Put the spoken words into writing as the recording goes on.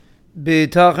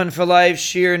Bitachon4life,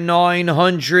 Shiur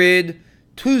 900,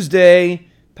 Tuesday,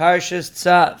 Parshas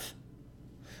Tzav.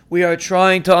 We are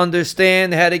trying to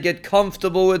understand how to get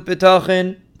comfortable with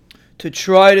Bitachon, to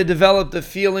try to develop the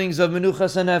feelings of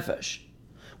Menuchas HaNefesh,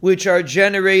 which are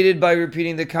generated by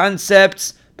repeating the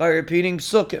concepts, by repeating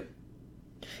Psukim.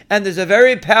 And there's a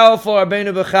very powerful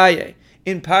Rabbeinu B'chaye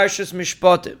in Parshas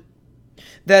Mishpatim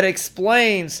that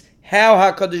explains how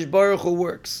HaKadosh Baruch Hu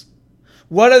works.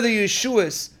 What are the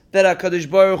Yeshuas that HaKadosh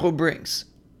Baruch Hu brings?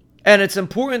 And it's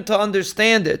important to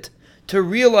understand it, to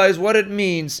realize what it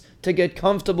means to get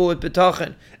comfortable with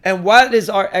Bitachon, and what is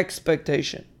our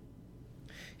expectation.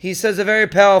 He says a very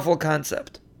powerful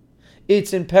concept.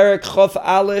 It's in Perek Chof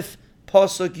Aleph,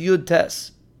 Pasuk Yud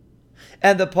Tes.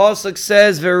 And the Pasuk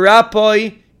says,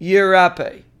 V'rapoi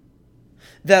yirapeh.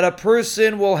 That a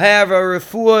person will have a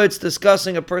Refua. It's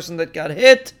discussing a person that got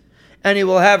hit, and he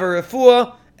will have a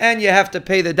Refua, and you have to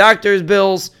pay the doctor's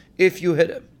bills if you hit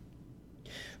him.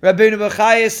 Rabbeinu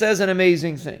B'chaye says an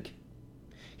amazing thing.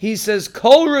 He says,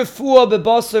 Kol Refua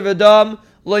bebasar v'dam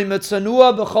lo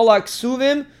yimatzanua b'chol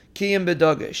haksuvim kiyim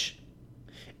b'dagesh.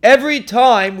 Every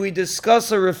time we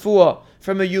discuss a Refua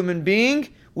from a human being,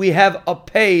 we have a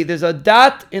pay. There's a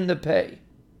dot in the pay.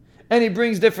 And he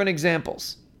brings different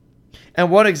examples. And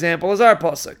one example is our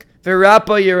pasuk,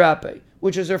 V'rapa yirape,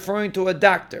 which is referring to a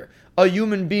doctor, a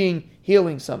human being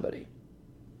healing somebody.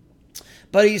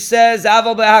 But he says,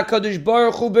 Aval b'hakadosh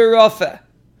baruch hu b'rafeh.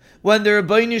 When the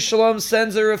Rebbeinu Shalom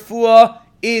sends a Refua,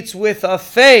 it's with a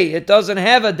fei. It doesn't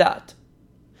have a dot.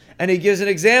 And he gives an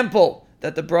example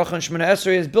that the Bracha and Shemona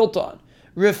Esrei is built on.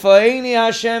 Rifaini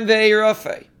Hashem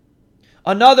ve'irafeh.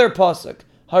 Another pasuk,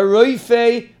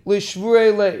 Haroifei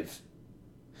l'shvurei lev.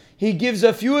 He gives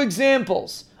a few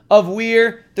examples of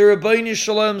where the Rebbeinu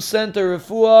Shalom sent a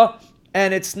Refua,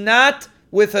 and it's not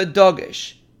with a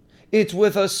dagesh. It's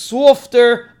with a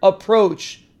softer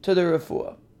approach to the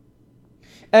Refua.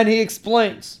 And he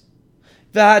explains,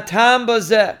 V'hatam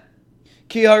bazeh,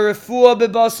 ki ha-refua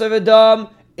b'basar v'dam,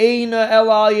 eina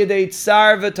ela al yedei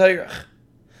tsar v'tayrach.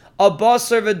 A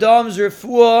basar v'dam's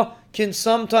Refua can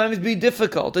sometimes be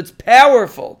difficult. It's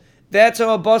powerful. That's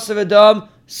how a basar v'dam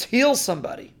heals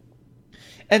somebody.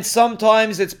 And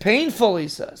sometimes it's painful, he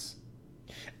says.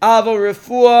 Avo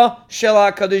Refua shel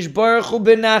HaKadosh Baruch Hu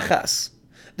b'nachas.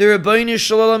 The Rebbeinu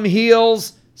Shalom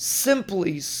heals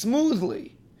simply,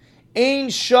 smoothly. Ein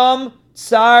sham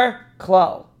tsar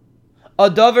klal. A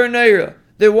davar neira.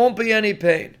 There won't be any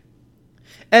pain.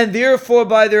 And therefore,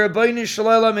 by the Rebbeinu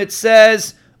Shalom, it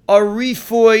says a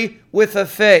refui with a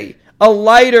fei, a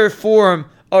lighter form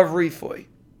of refui.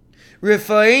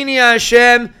 Rifaini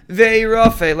Hashem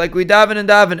ve'irafe, like we daven in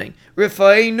davening.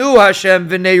 Rifainu Hashem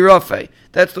ve'neirafe.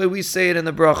 That's the way we say it in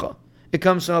the bracha. It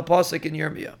comes from a pasuk in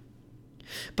Yirmiyah.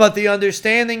 But the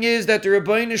understanding is that the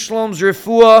Rebbeinu Shalom's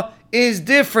Refua is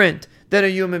different than a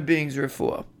human being's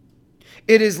Refua.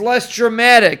 It is less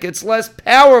dramatic, it's less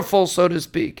powerful, so to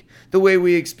speak, the way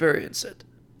we experience it.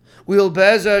 We'll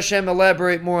Be'ezah Hashem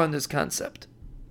elaborate more on this concept.